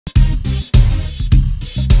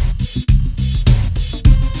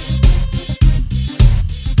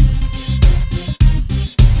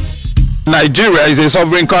Nigeria is a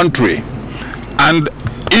sovereign country, and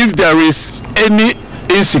if there is any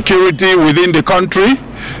insecurity within the country,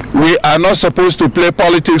 we are not supposed to play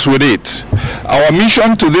politics with it. Our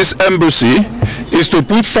mission to this embassy is to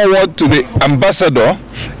put forward to the ambassador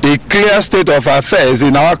a clear state of affairs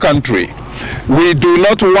in our country. We do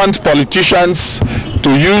not want politicians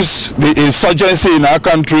to use the insurgency in our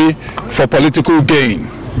country for political gain.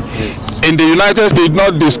 In the United States, did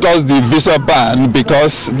not discuss the visa ban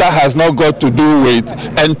because that has not got to do with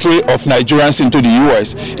entry of Nigerians into the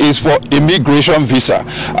US. It's for immigration visa.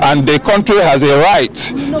 And the country has a right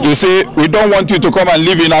to say, we don't want you to come and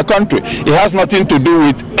live in our country. It has nothing to do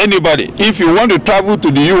with anybody. If you want to travel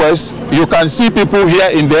to the US, you can see people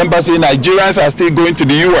here in the embassy. Nigerians are still going to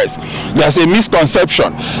the US. There's a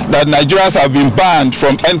misconception that Nigerians have been banned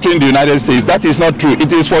from entering the United States. That is not true.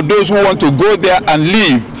 It is for those who want to go there and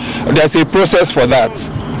live. There's a process for that.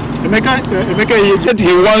 He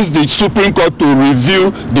wants the Supreme Court to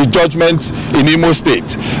review the judgment in Imo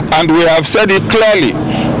State. And we have said it clearly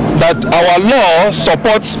that our law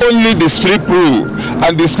supports only the sleep rule.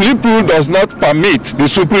 And the sleep rule does not permit the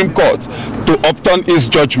Supreme Court to upturn its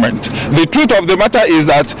judgment. The truth of the matter is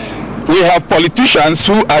that we have politicians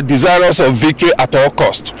who are desirous of victory at all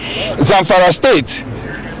cost. Zamfara State,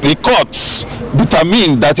 the courts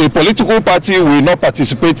determined that a political party will not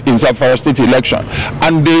participate in Zamfara State election,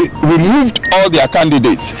 and they removed all their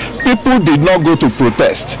candidates. People did not go to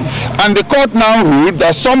protest, and the court now ruled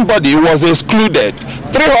that somebody was excluded,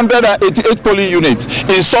 388 polling units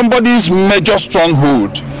in somebody's major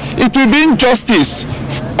stronghold. It will be injustice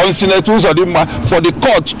on Senator Uzodimma for the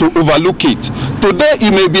court to overlook it. Today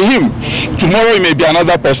it may be him, tomorrow it may be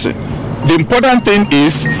another person. The important thing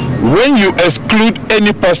is, when you exclude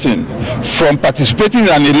any person from participating in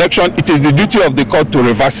an election, it is the duty of the court to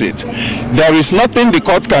reverse it. There is nothing the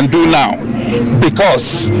court can do now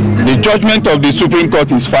because the judgment of the Supreme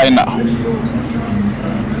Court is final.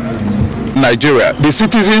 Nigeria, the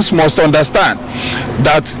citizens must understand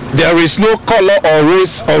that there is no color or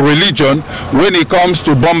race or religion when it comes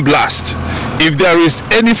to bomb blast. If there is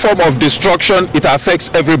any form of destruction, it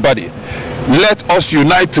affects everybody. Let us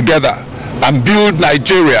unite together and build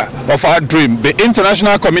Nigeria of our dream. The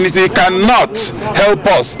international community cannot help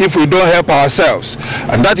us if we don't help ourselves.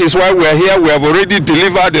 And that is why we are here. We have already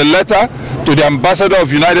delivered a letter to the ambassador of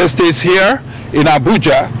the United States here in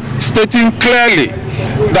Abuja, stating clearly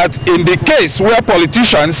that in the case where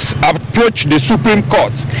politicians approach the Supreme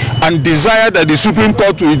Court and desire that the Supreme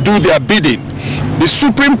Court will do their bidding, the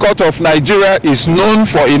Supreme Court of Nigeria is known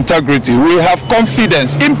for integrity. We have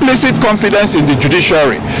confidence, implicit confidence in the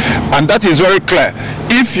judiciary, and that is very clear.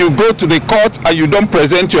 If you go to the court and you don't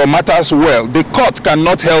present your matters well, the court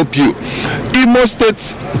cannot help you. Imo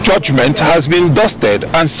State's judgment has been dusted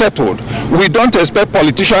and settled. We don't expect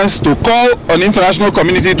politicians to call on international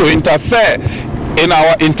community to interfere in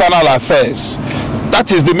our internal affairs.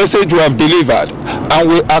 That is the message we have delivered, and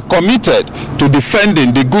we are committed to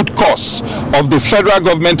defending the good cause of the federal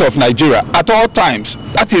government of Nigeria at all times.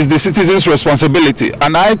 That is the citizens' responsibility,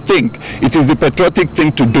 and I think it is the patriotic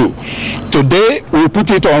thing to do. Today, we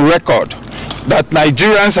put it on record that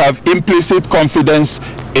Nigerians have implicit confidence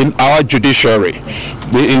in our judiciary.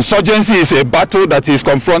 The insurgency is a battle that is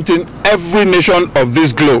confronting every nation of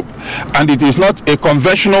this globe, and it is not a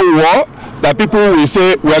conventional war that people will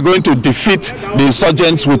say we are going to defeat the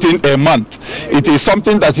insurgents within a month. It is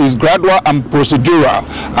something that is gradual and procedural,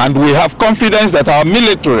 and we have confidence that our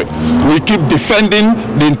military will keep defending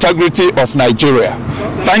the integrity of Nigeria.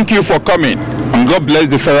 Thank you for coming, and God bless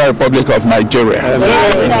the Federal Republic of Nigeria.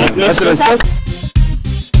 Yes,